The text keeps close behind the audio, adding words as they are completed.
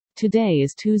Today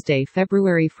is Tuesday,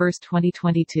 February 1,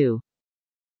 2022.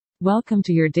 Welcome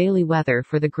to your daily weather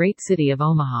for the great city of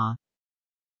Omaha.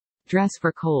 Dress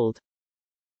for cold.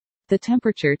 The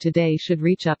temperature today should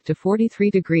reach up to 43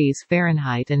 degrees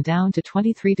Fahrenheit and down to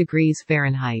 23 degrees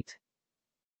Fahrenheit.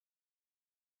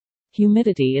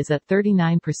 Humidity is at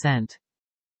 39%.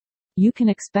 You can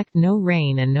expect no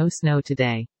rain and no snow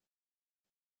today.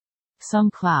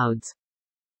 Some clouds.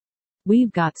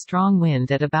 We've got strong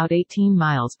wind at about 18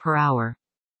 miles per hour.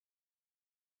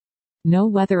 No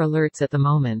weather alerts at the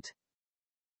moment.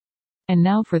 And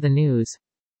now for the news.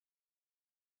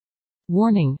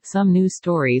 Warning, some news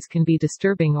stories can be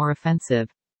disturbing or offensive.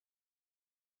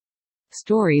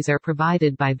 Stories are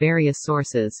provided by various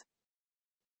sources.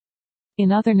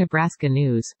 In other Nebraska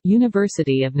news,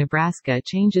 University of Nebraska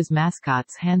changes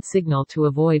mascot's hand signal to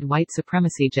avoid white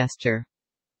supremacy gesture.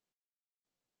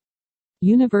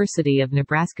 University of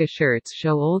Nebraska shirts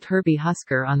show old Herbie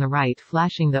Husker on the right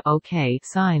flashing the OK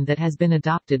sign that has been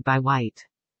adopted by white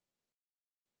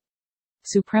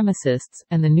supremacists,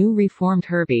 and the new reformed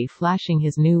Herbie flashing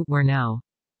his new "We're no."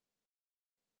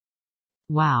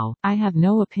 Wow, I have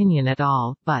no opinion at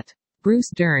all, but Bruce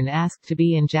Dern asked to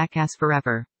be in Jackass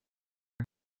forever.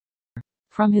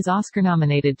 From his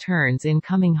Oscar-nominated turns in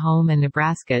Coming Home and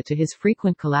Nebraska to his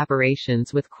frequent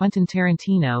collaborations with Quentin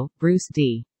Tarantino, Bruce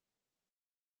D.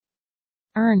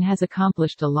 Dern has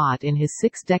accomplished a lot in his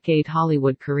six-decade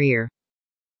Hollywood career.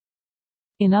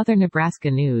 In other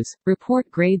Nebraska news, report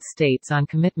grades states on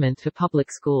commitment to public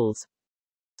schools.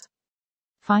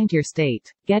 Find your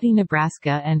state. Getty,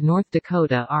 Nebraska and North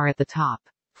Dakota are at the top.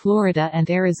 Florida and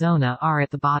Arizona are at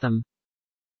the bottom.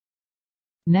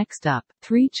 Next up,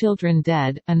 3 children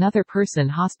dead, another person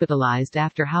hospitalized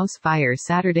after house fire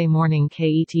Saturday morning.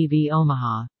 KETV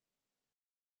Omaha.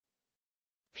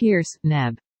 Pierce,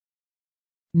 Neb.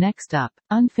 Next up,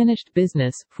 unfinished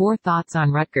business, 4 thoughts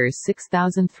on Rutgers'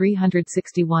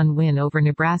 6,361 win over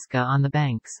Nebraska on the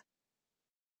banks.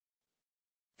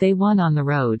 They won on the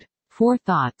road. 4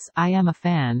 thoughts: I am a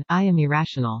fan, I am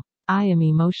irrational, I am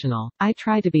emotional, I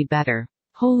try to be better.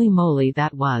 Holy moly,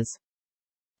 that was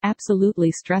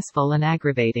absolutely stressful and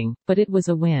aggravating, but it was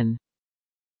a win.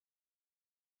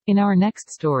 In our next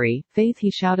story, Faith,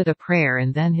 he shouted a prayer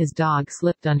and then his dog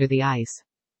slipped under the ice.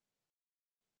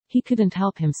 He couldn't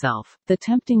help himself. The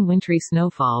tempting wintry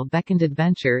snowfall beckoned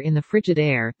adventure in the frigid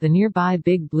air, the nearby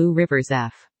Big Blue River's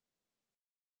F.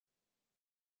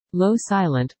 Low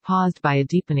silent, paused by a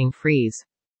deepening freeze.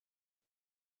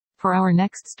 For our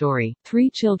next story, 3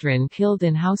 children killed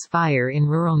in house fire in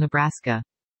rural Nebraska.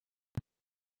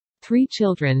 3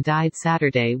 children died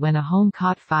Saturday when a home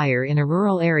caught fire in a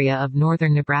rural area of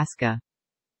northern Nebraska.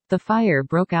 The fire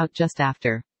broke out just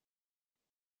after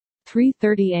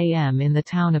 3:30 a.m. in the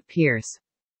town of Pierce.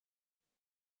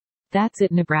 That's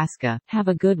it, Nebraska. Have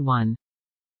a good one.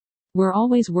 We're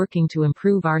always working to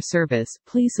improve our service.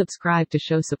 Please subscribe to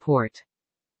show support.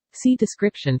 See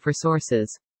description for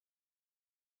sources.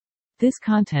 This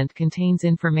content contains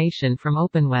information from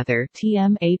OpenWeather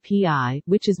 (TM) API,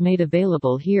 which is made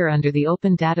available here under the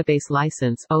Open Database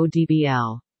License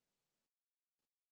 (ODBL).